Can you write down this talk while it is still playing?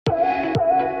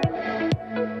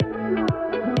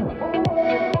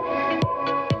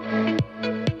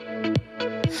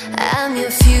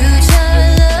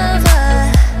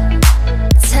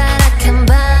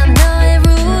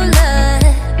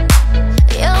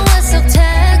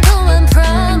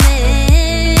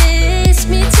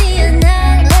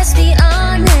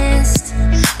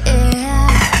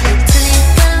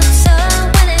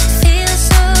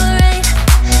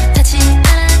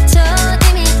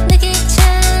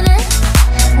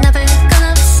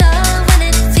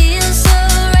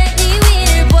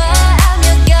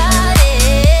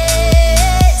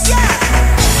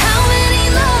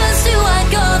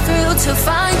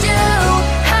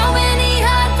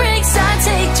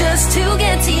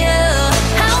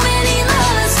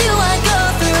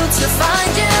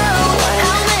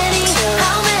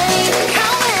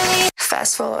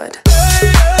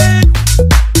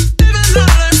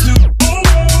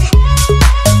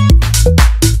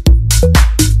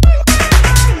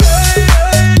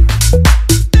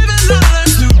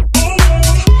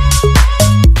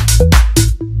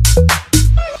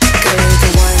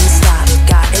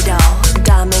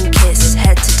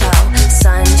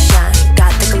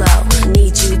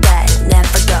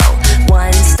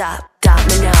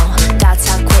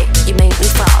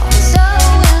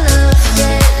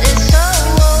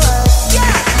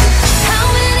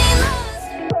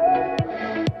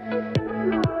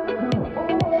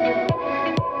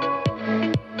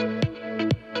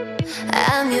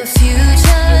your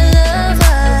future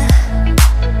lover.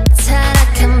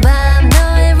 타락한 밤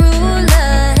너의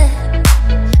ruler.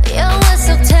 영화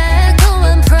속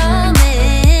달콤한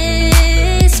promise.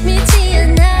 믿지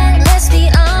않아, let's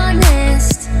be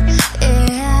honest.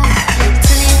 Yeah.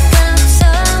 들린 감성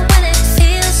when it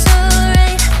feels so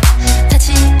right. 닿지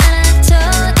않아도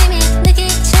이미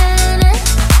느끼잖아.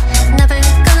 나쁠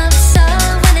건 없어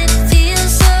when it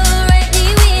feels so right. 네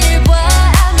위를 봐,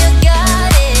 I'm your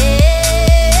goddess.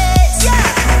 Yeah.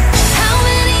 How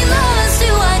many lovers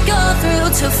do I go through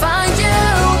to find you?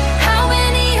 How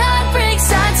many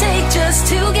heartbreaks I take just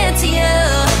to get to you?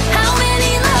 How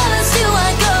many lovers do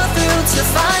I go through to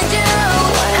find you?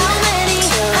 How many?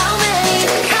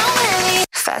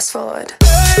 Fast forward.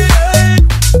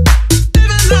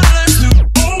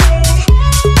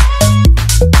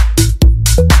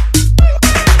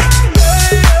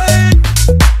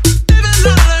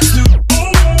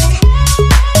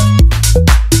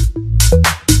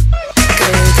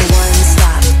 Girl, the one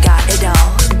stop, got it all.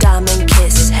 Diamond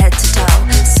kiss, head to toe.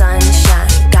 Sunshine,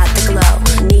 got the glow.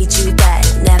 Need you that,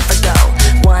 never go.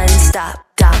 One stop,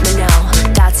 got me now.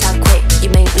 That's how quick you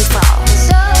make me fall.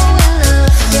 So in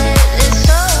love, yeah, it's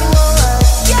so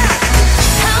yeah.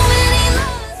 How many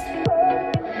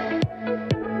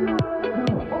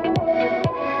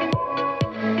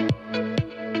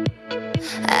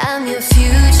I'm your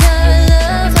future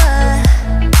lover.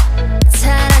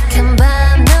 타락한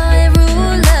밤 너의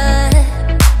ruler.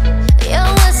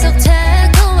 영화 속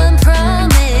달콤한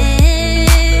promise.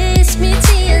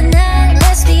 믿지 않아,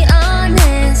 let's be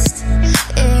honest.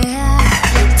 Yeah.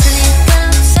 들린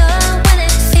감성 when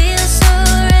it feels so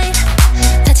right.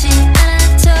 닿지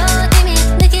않아도 이미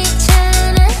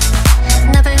느끼잖아.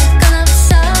 나쁠 건 없어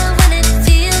when it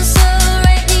feels so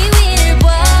right. 네 위를 봐,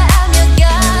 I'm your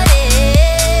goddess.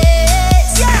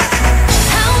 Yeah.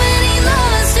 How many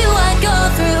lovers do I go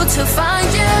through to find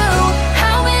you?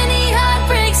 How many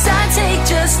heartbreaks I take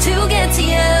just to get to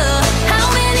you? How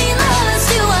many lovers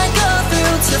do I go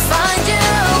through to find you?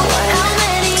 How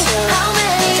many?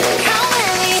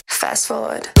 Fast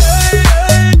forward.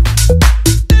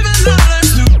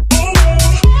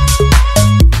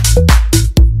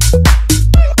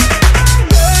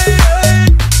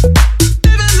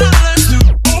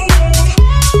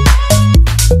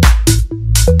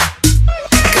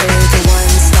 Girl, the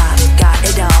one stop, got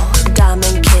it all.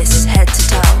 Diamond kiss, head to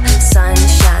toe.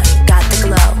 Sunshine, got the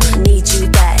glow. Need you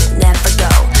that, never go.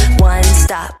 One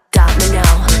stop, got me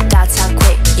now. That's how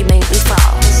quick you make me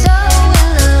fall. So in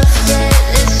love, yeah,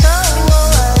 it's so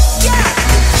yeah.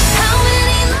 How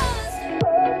many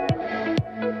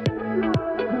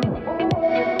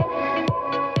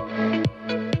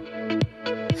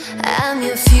I'm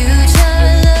your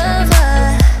future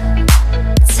lover.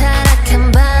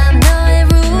 타락한 밤 너의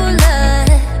ruler.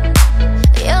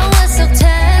 영화 속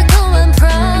달콤한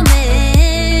promise.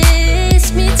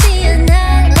 믿지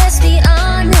않아, let's be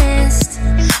honest.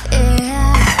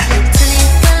 Yeah. 들린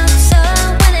감성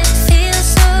when it feels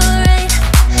so right.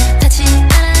 닿지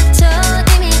않아도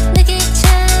이미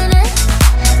느끼잖아.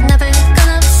 나쁠 건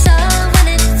없어 when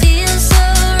it feels so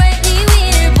right. 네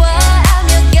위를 봐, I'm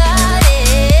your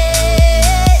goddess.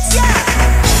 Yeah.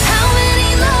 How many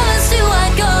lovers do I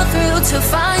go through to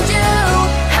find you?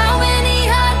 How many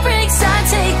heartbreaks I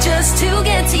take just to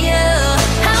get to you?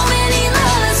 How many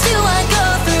lovers do I go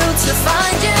through to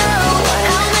find you?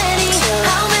 How many?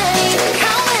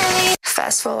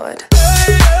 Fast forward.